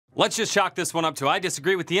Let's just chalk this one up to I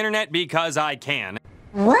disagree with the internet because I can.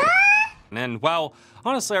 What? And, well,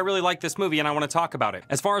 honestly, I really like this movie and I want to talk about it.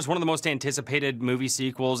 As far as one of the most anticipated movie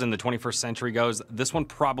sequels in the 21st century goes, this one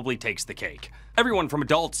probably takes the cake. Everyone from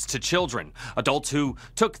adults to children. Adults who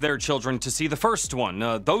took their children to see the first one.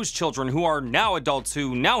 Those children who are now adults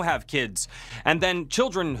who now have kids. And then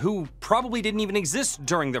children who probably didn't even exist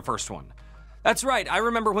during the first one. That's right, I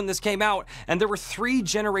remember when this came out, and there were 3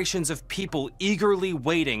 generations of people eagerly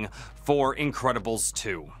waiting for Incredibles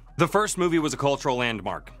 2. The first movie was a cultural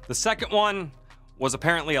landmark. The second one was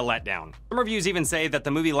apparently a letdown. Some reviews even say that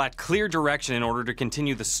the movie lacked clear direction in order to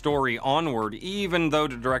continue the story onward, even though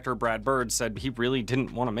the director Brad Bird said he really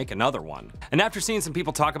didn't want to make another one. And after seeing some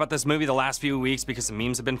people talk about this movie the last few weeks because some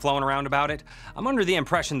memes have been flowing around about it, I'm under the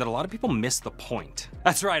impression that a lot of people missed the point.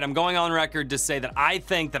 That's right, I'm going on record to say that I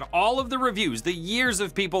think that all of the reviews, the years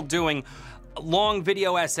of people doing long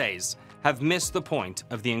video essays, have missed the point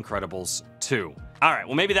of The Incredibles 2. Alright,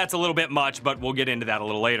 well maybe that's a little bit much, but we'll get into that a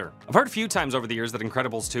little later. I've heard a few times over the years that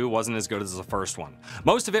Incredibles 2 wasn't as good as the first one.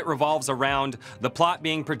 Most of it revolves around the plot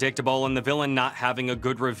being predictable and the villain not having a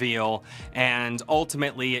good reveal, and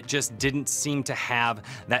ultimately it just didn't seem to have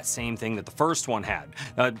that same thing that the first one had.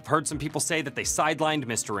 I've heard some people say that they sidelined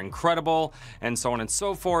Mr. Incredible, and so on and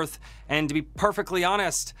so forth, and to be perfectly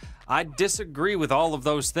honest, I disagree with all of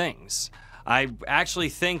those things. I actually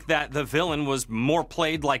think that the villain was more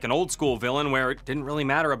played like an old school villain where it didn't really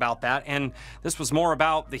matter about that, and this was more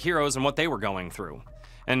about the heroes and what they were going through.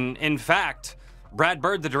 And in fact, Brad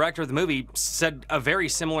Bird, the director of the movie, said a very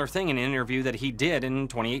similar thing in an interview that he did in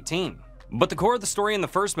 2018. But the core of the story in the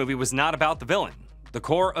first movie was not about the villain. The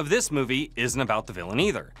core of this movie isn't about the villain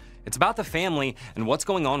either. It's about the family and what's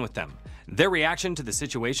going on with them. Their reaction to the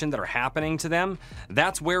situation that are happening to them,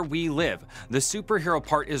 that's where we live. The superhero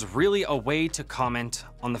part is really a way to comment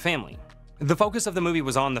on the family. The focus of the movie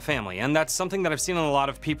was on the family, and that's something that I've seen in a lot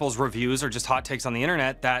of people's reviews or just hot takes on the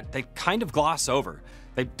internet that they kind of gloss over.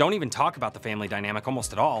 They don't even talk about the family dynamic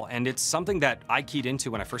almost at all, and it's something that I keyed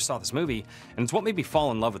into when I first saw this movie, and it's what made me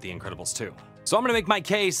fall in love with The Incredibles 2. So I'm gonna make my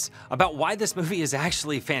case about why this movie is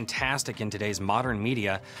actually fantastic in today's modern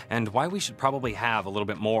media, and why we should probably have a little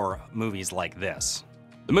bit more movies like this.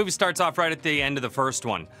 The movie starts off right at the end of the first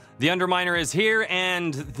one. The Underminer is here,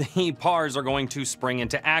 and the Pars are going to spring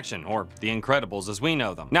into action, or the Incredibles as we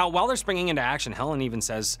know them. Now, while they're springing into action, Helen even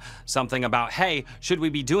says something about, hey, should we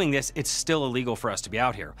be doing this? It's still illegal for us to be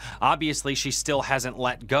out here. Obviously, she still hasn't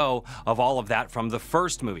let go of all of that from the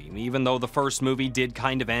first movie, even though the first movie did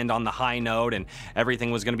kind of end on the high note and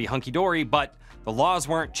everything was gonna be hunky-dory, but the laws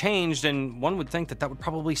weren't changed, and one would think that that would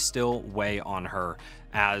probably still weigh on her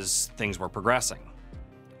as things were progressing.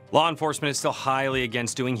 Law enforcement is still highly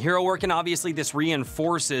against doing hero work, and obviously this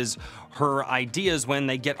reinforces her ideas when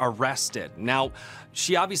they get arrested. Now,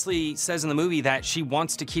 she obviously says in the movie that she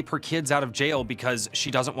wants to keep her kids out of jail because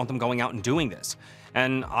she doesn't want them going out and doing this.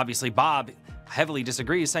 And obviously Bob heavily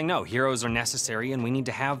disagrees, saying no, heroes are necessary and we need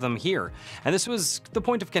to have them here. And this was the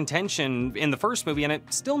point of contention in the first movie, and it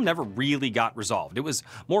still never really got resolved. It was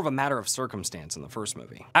more of a matter of circumstance in the first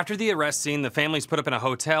movie. After the arrest scene, the family's put up in a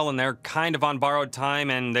hotel and they're kind of on borrowed time,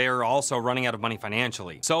 and they're also running out of money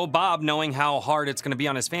financially. So Bob, knowing how hard it's gonna be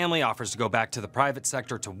on his family, offers to go back to the private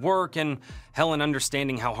sector to work, and Helen,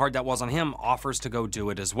 understanding how hard that was on him, offers to go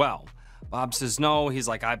do it as well. Bob says no, he's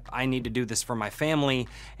like, I need to do this for my family,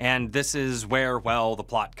 and this is where, well, the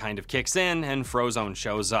plot kind of kicks in and Frozone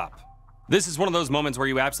shows up. This is one of those moments where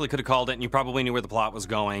you absolutely could have called it and you probably knew where the plot was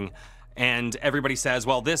going, and everybody says,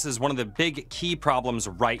 well, this is one of the big key problems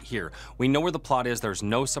right here. We know where the plot is, there's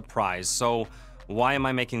no surprise, so why am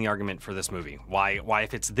I making the argument for this movie? Why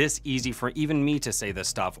if it's this easy for even me to say this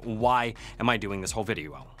stuff, why am I doing this whole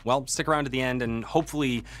video? Well, stick around to the end and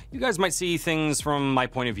hopefully you guys might see things from my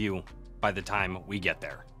point of view by the time we get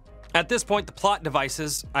there. At this point, the plot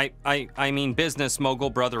devices, I mean business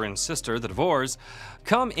mogul brother and sister, the DeVores,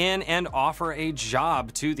 come in and offer a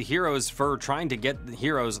job to the heroes for trying to get the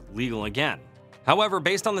heroes legal again. However,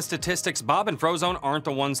 based on the statistics, Bob and Frozone aren't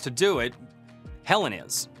the ones to do it. Helen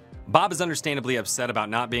is. Bob is understandably upset about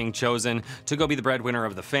not being chosen to go be the breadwinner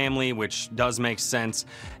of the family, which does make sense,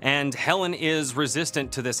 and Helen is resistant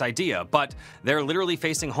to this idea, but they're literally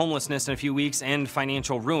facing homelessness in a few weeks and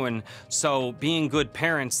financial ruin, so being good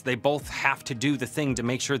parents, they both have to do the thing to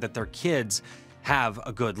make sure that their kids have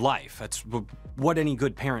a good life. That's what any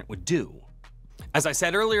good parent would do. As I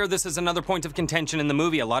said earlier, this is another point of contention in the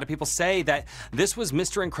movie. A lot of people say that this was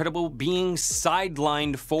Mr. Incredible being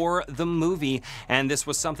sidelined for the movie, and this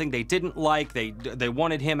was something they didn't like. They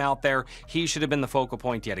wanted him out there. He should have been the focal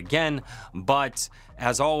point yet again. But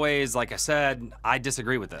as always, like I said, I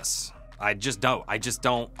disagree with this.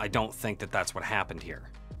 I don't think that that's what happened here.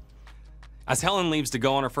 As Helen leaves to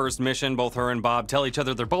go on her first mission, both her and Bob tell each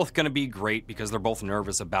other they're both going to be great because they're both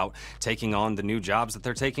nervous about taking on the new jobs that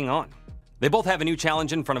they're taking on. They both have a new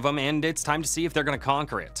challenge in front of them, and it's time to see if they're going to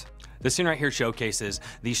conquer it. This scene right here showcases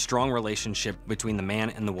the strong relationship between the man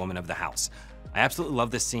and the woman of the house. I absolutely love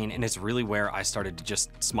this scene, and it's really where I started to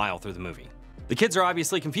just smile through the movie. The kids are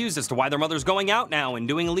obviously confused as to why their mother's going out now and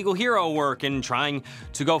doing illegal hero work and trying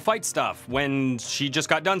to go fight stuff when she just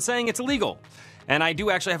got done saying it's illegal. And I do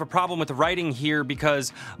actually have a problem with the writing here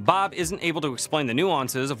because Bob isn't able to explain the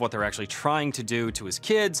nuances of what they're actually trying to do to his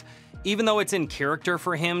kids. Even though it's in character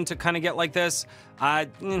for him to kind of get like this,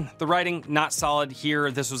 the writing, not solid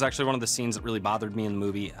here. This was actually one of the scenes that really bothered me in the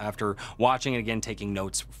movie after watching it again, taking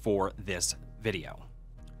notes for this video.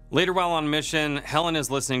 Later, while on mission, Helen is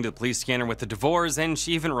listening to the police scanner with the DeVores, and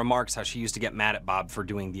she even remarks how she used to get mad at Bob for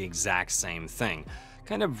doing the exact same thing,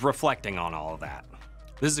 kind of reflecting on all of that.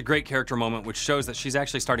 This is a great character moment which shows that she's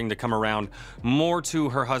actually starting to come around more to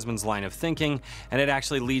her husband's line of thinking, and it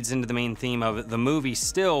actually leads into the main theme of the movie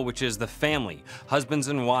still, which is the family, husbands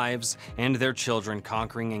and wives and their children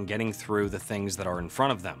conquering and getting through the things that are in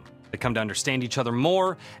front of them. They come to understand each other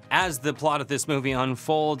more as the plot of this movie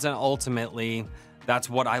unfolds, and ultimately, that's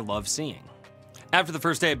what I love seeing. After the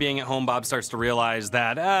first day of being at home, Bob starts to realize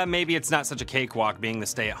that maybe it's not such a cakewalk being the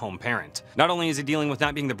stay-at-home parent. Not only is he dealing with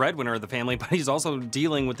not being the breadwinner of the family, but he's also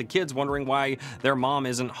dealing with the kids wondering why their mom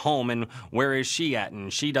isn't home and where is she at,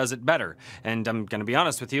 and she does it better. And I'm gonna be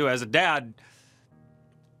honest with you, as a dad,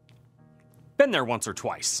 been there once or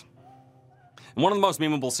twice. And one of the most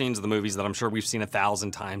memorable scenes of the movies that I'm sure we've seen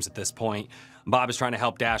 1,000 times at this point, Bob is trying to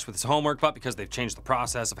help Dash with his homework, but because they've changed the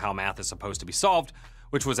process of how math is supposed to be solved,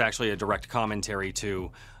 which was actually a direct commentary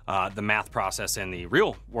to the math process in the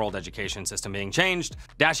real world education system being changed,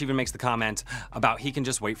 Dash even makes the comment about he can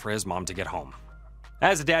just wait for his mom to get home.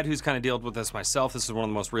 As a dad who's kind of dealt with this myself, this is one of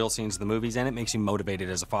the most real scenes of the movies, and it makes you motivated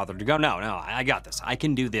as a father to go, no, I got this. I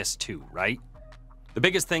can do this too, right? The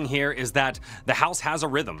biggest thing here is that the house has a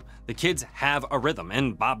rhythm. The kids have a rhythm,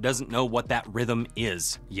 and Bob doesn't know what that rhythm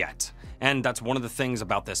is yet. And that's one of the things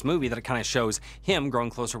about this movie, that it kind of shows him growing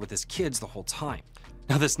closer with his kids the whole time.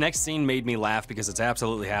 Now, this next scene made me laugh because it's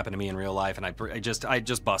absolutely happened to me in real life, and I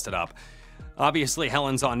just busted up. Obviously,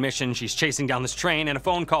 Helen's on mission. She's chasing down this train, and a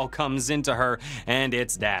phone call comes into her, and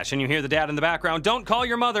it's Dash. And you hear the dad in the background, "Don't call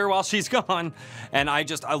your mother while she's gone." And I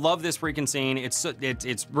love this freaking scene.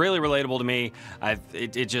 It's really relatable to me.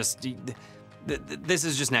 This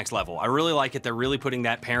is just next level. I really like it. They're really putting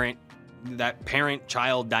that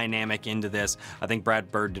parent-child dynamic into this. I think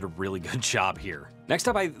Brad Bird did a really good job here. Next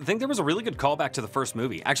up, I think there was a really good callback to the first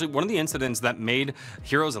movie. Actually, one of the incidents that made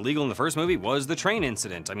Heroes illegal in the first movie was the train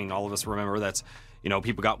incident. I mean, all of us remember that's,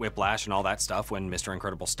 people got whiplash and all that stuff when Mr.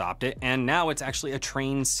 Incredible stopped it. And now it's actually a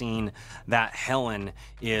train scene that Helen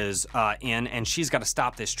is in, and she's got to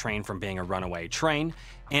stop this train from being a runaway train.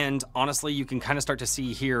 And honestly, you can kind of start to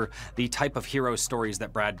see here the type of hero stories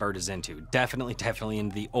that Brad Bird is into. Definitely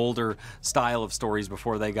into the older style of stories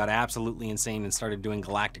before they got absolutely insane and started doing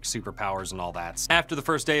galactic superpowers and all that. After the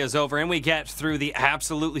first day is over and we get through the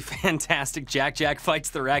absolutely fantastic Jack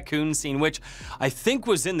fights the raccoon scene, which I think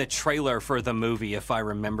was in the trailer for the movie, if I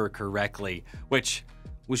remember correctly, which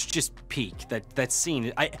was just peak. That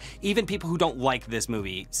scene, even people who don't like this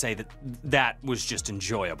movie say that was just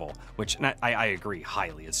enjoyable, which I agree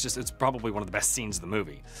highly. It's probably one of the best scenes of the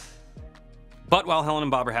movie. But while Helen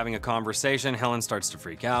and Bob are having a conversation, Helen starts to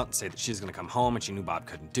freak out and say that she's gonna come home and she knew Bob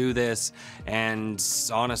couldn't do this. And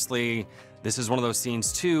honestly, this is one of those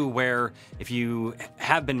scenes too where if you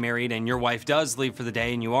have been married and your wife does leave for the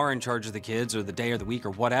day and you are in charge of the kids or the day or the week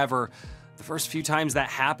or whatever, the first few times that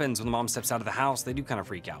happens when the mom steps out of the house, they do kind of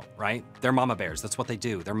freak out, right? They're mama bears. That's what they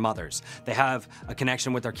do. They're mothers. They have a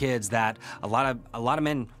connection with their kids that a lot of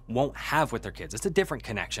men won't have with their kids. It's a different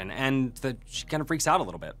connection, and she kind of freaks out a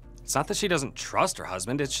little bit. It's not that she doesn't trust her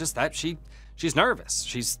husband. It's just that she's nervous.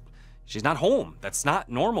 She's not home. That's not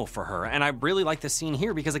normal for her. And I really like this scene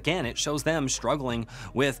here because, again, it shows them struggling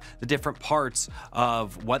with the different parts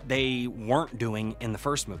of what they weren't doing in the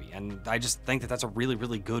first movie. And I just think that that's a really,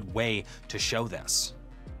 really good way to show this.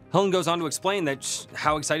 Helen goes on to explain that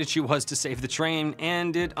how excited she was to save the train,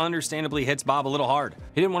 and it understandably hits Bob a little hard.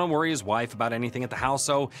 He didn't want to worry his wife about anything at the house,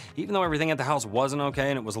 so even though everything at the house wasn't okay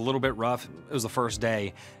and it was a little bit rough, it was the first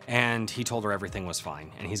day, and he told her everything was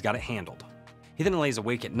fine, and he's got it handled. He then lays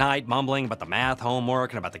awake at night, mumbling about the math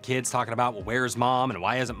homework and about the kids talking about, well, where's mom and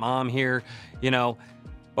why isn't mom here?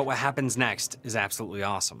 But what happens next is absolutely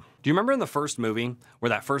awesome. Do you remember in the first movie where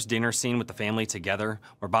that first dinner scene with the family together,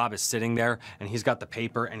 where Bob is sitting there and he's got the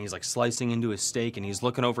paper and he's like slicing into his steak and he's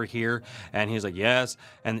looking over here and he's like, yes.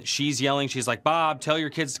 And she's yelling, she's like, Bob, tell your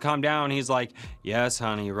kids to calm down. He's like, yes,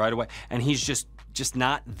 honey, right away. And he's just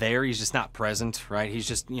not there. He's just not present, right? He's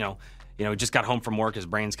just, just got home from work. His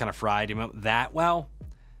brain's kind of fried. Well,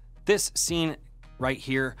 this scene right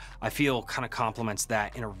here, I feel kind of complements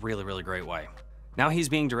that in a really, really great way. Now he's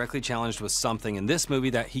being directly challenged with something in this movie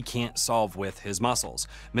that he can't solve with his muscles.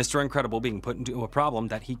 Mr. Incredible being put into a problem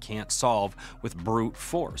that he can't solve with brute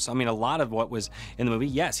force. I mean, a lot of what was in the movie,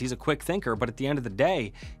 yes, he's a quick thinker, but at the end of the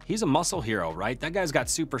day, he's a muscle hero, right? That guy's got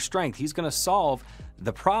super strength. He's gonna solve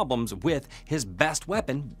the problems with his best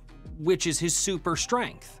weapon, which is his super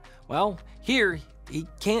strength. Well, here, he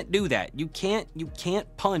can't do that. You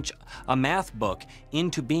can't punch a math book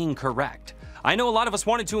into being correct. I know a lot of us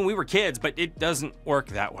wanted to when we were kids, but it doesn't work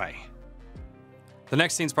that way. The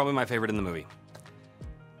next scene's probably my favorite in the movie.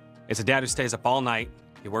 It's a dad who stays up all night.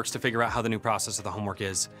 He works to figure out how the new process of the homework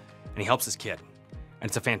is, and he helps his kid. And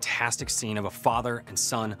it's a fantastic scene of a father and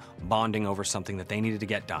son bonding over something that they needed to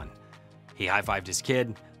get done. He high-fived his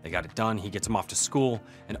kid, they got it done, he gets him off to school,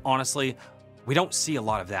 and honestly, we don't see a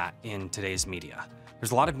lot of that in today's media.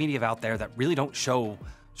 There's a lot of media out there that really don't show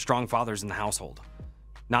strong fathers in the household.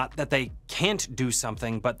 Not that they can't do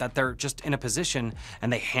something, but that they're just in a position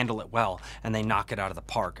and they handle it well and they knock it out of the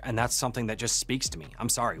park. And that's something that just speaks to me. I'm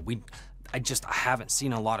sorry, I haven't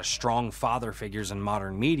seen a lot of strong father figures in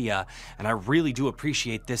modern media, and I really do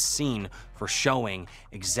appreciate this scene for showing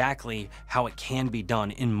exactly how it can be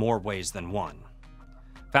done in more ways than one.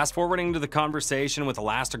 Fast forwarding to the conversation with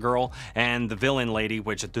Elastigirl and the villain lady,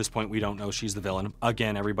 which at this point we don't know she's the villain.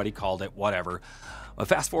 Again, everybody called it, whatever.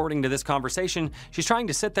 Fast forwarding to this conversation, she's trying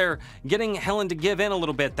to sit there getting Helen to give in a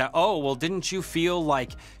little bit that, oh, well, don't you feel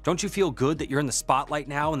good that you're in the spotlight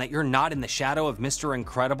now and that you're not in the shadow of Mr.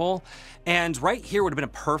 Incredible? And right here would have been a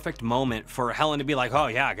perfect moment for Helen to be like, oh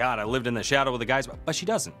yeah, God, I lived in the shadow of the guys, but she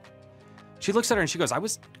doesn't. She looks at her and she goes, I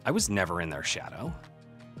was never in their shadow.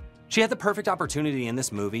 She had the perfect opportunity in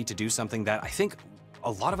this movie to do something that I think a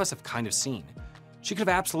lot of us have kind of seen. She could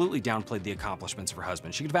have absolutely downplayed the accomplishments of her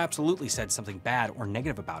husband. She could have absolutely said something bad or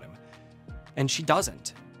negative about him. And she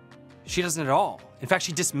doesn't. She doesn't at all. In fact,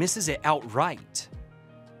 she dismisses it outright.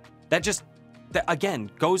 That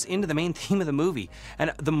again, goes into the main theme of the movie.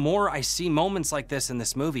 And the more I see moments like this in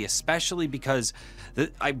this movie, especially because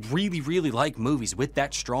I really, really like movies with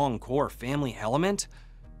that strong core family element,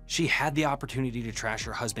 she had the opportunity to trash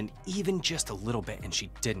her husband even just a little bit, and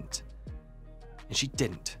she didn't. And she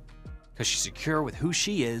didn't. Because she's secure with who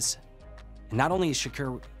she is, and not only is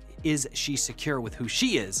she secure with who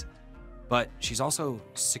she is, but she's also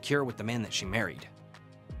secure with the man that she married.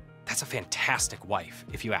 That's a fantastic wife,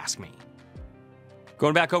 if you ask me.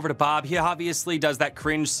 Going back over to Bob, he obviously does that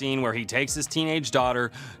cringe scene where he takes his teenage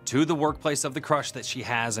daughter to the workplace of the crush that she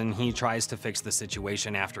has, and he tries to fix the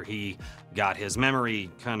situation after he got his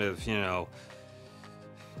memory kind of,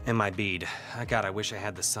 MIB'd. God, I wish I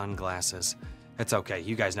had the sunglasses. It's okay,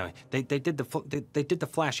 you guys know. They did the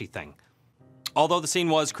flashy thing. Although the scene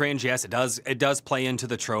was cringe, yes, it does play into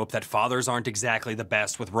the trope that fathers aren't exactly the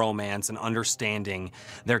best with romance and understanding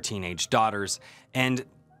their teenage daughters. And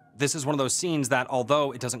this is one of those scenes that,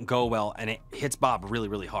 although it doesn't go well and it hits Bob really,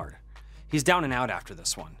 really hard, he's down and out after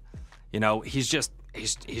this one.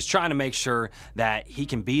 He's trying to make sure that he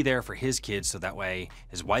can be there for his kids so that way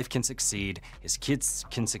his wife can succeed, his kids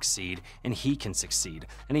can succeed, and he can succeed.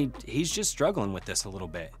 And he's just struggling with this a little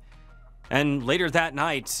bit. And later that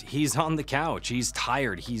night, he's on the couch, he's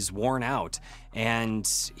tired, he's worn out, and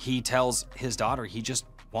he tells his daughter he just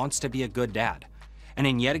wants to be a good dad. And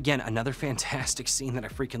in yet again, another fantastic scene that I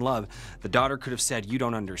freaking love, the daughter could have said, you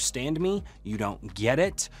don't understand me, you don't get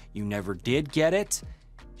it, you never did get it.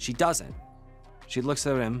 She doesn't. She looks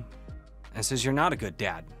at him and says, you're not a good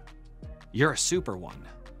dad. You're a super one.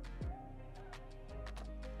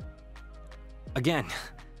 Again,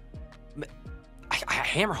 I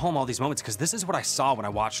hammer home all these moments because this is what I saw when I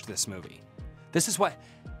watched this movie. This is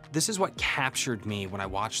what captured me when I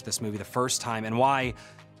watched this movie the first time, and why,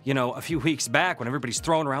 a few weeks back when everybody's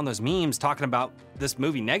throwing around those memes talking about this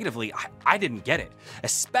movie negatively, I didn't get it.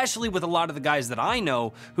 Especially with a lot of the guys that I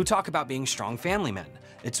know who talk about being strong family men.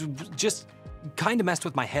 It's just kind of messed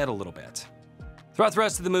with my head a little bit. Throughout the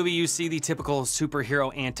rest of the movie, you see the typical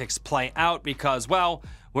superhero antics play out because, well,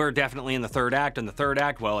 we're definitely in the third act. In the third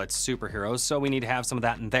act, well, it's superheroes, so we need to have some of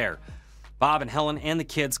that in there. Bob and Helen and the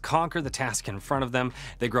kids conquer the task in front of them.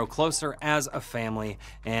 They grow closer as a family,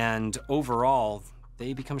 and overall,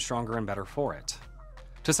 they become stronger and better for it.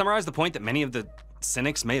 To summarize the point that many of the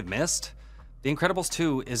cynics may have missed? The Incredibles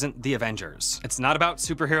 2 isn't The Avengers. It's not about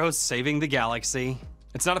superheroes saving the galaxy.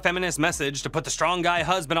 It's not a feminist message to put the strong guy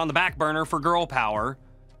husband on the back burner for girl power.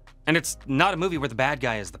 And it's not a movie where the bad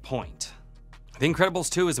guy is the point. The Incredibles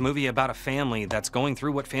 2 is a movie about a family that's going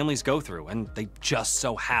through what families go through, and they just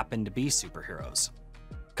so happen to be superheroes.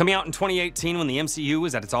 Coming out in 2018 when the MCU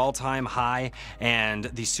was at its all-time high and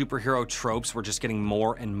the superhero tropes were just getting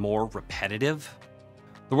more and more repetitive,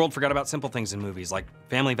 the world forgot about simple things in movies like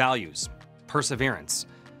family values, perseverance,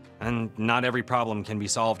 and not every problem can be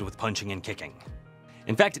solved with punching and kicking.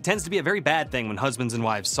 In fact, it tends to be a very bad thing when husbands and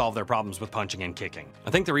wives solve their problems with punching and kicking. I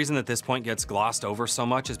think the reason that this point gets glossed over so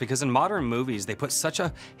much is because in modern movies, they put such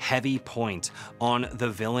a heavy point on the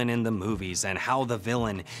villain in the movies and how the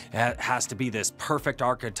villain has to be this perfect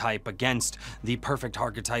archetype against the perfect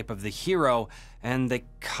archetype of the hero, and they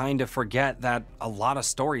kind of forget that a lot of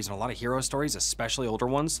stories and a lot of hero stories, especially older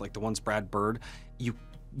ones, like the ones Brad Bird,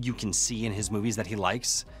 you can see in his movies that he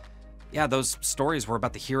likes. Yeah, those stories were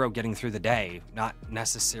about the hero getting through the day, not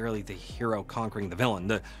necessarily the hero conquering the villain.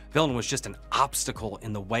 The villain was just an obstacle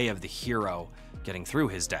in the way of the hero getting through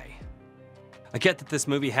his day. I get that this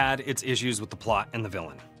movie had its issues with the plot and the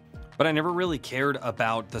villain, but I never really cared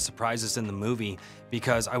about the surprises in the movie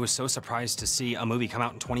because I was so surprised to see a movie come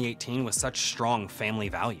out in 2018 with such strong family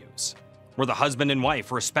values, where the husband and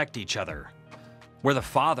wife respect each other, where the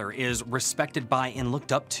father is respected by and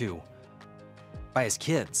looked up to by his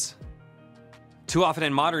kids. Too often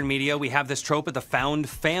in modern media, we have this trope of the found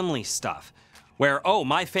family stuff, where, oh,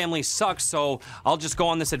 my family sucks, so I'll just go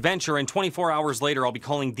on this adventure, and 24 hours later, I'll be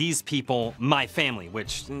calling these people my family,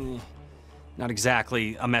 which, not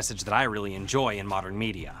exactly a message that I really enjoy in modern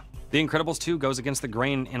media. The Incredibles 2 goes against the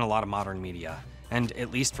grain in a lot of modern media, and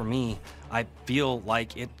at least for me, I feel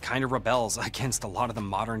like it kind of rebels against a lot of the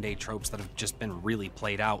modern day tropes that have just been really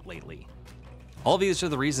played out lately. All these are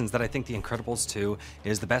the reasons that I think The Incredibles 2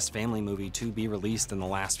 is the best family movie to be released in the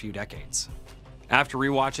last few decades. After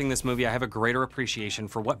rewatching this movie, I have a greater appreciation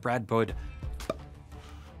for what Brad Bird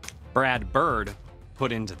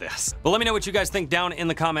put into this. But let me know what you guys think down in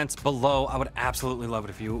the comments below. I would absolutely love it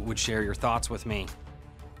if you would share your thoughts with me.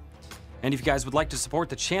 And if you guys would like to support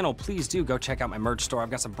the channel, please do go check out my merch store. I've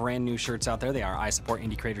got some brand new shirts out there. They are I Support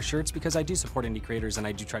Indie Creator shirts because I do support indie creators and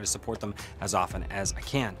I do try to support them as often as I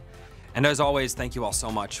can. And as always, thank you all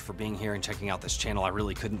so much for being here and checking out this channel. I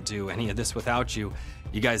really couldn't do any of this without you.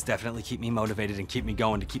 You guys definitely keep me motivated and keep me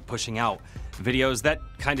going to keep pushing out videos that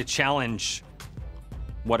kind of challenge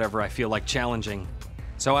whatever I feel like challenging.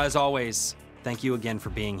 So as always, thank you again for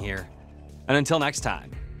being here. And until next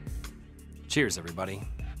time, cheers everybody.